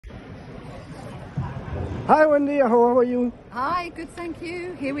Hi Wendy, how are you? Hi, good, thank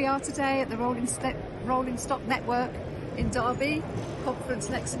you. Here we are today at the Rolling Stock Network in Derby, conference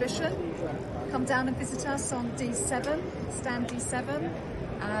and exhibition. Come down and visit us on D7, stand D7,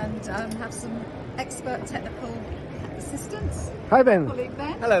 and have some expert technical assistance. Hi Ben. Colleague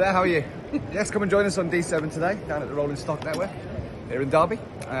Ben. Hello there, how are you? Yes, come and join us on D7 today, down at the Rolling Stock Network here in Derby.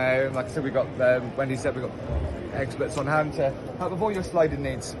 Like I said, we've got, Wendy said, we've got experts on hand to help with all your sliding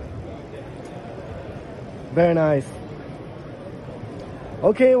needs. Very nice.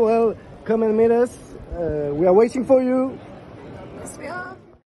 Okay, well, come and meet us. We are waiting for you. Yes, we are.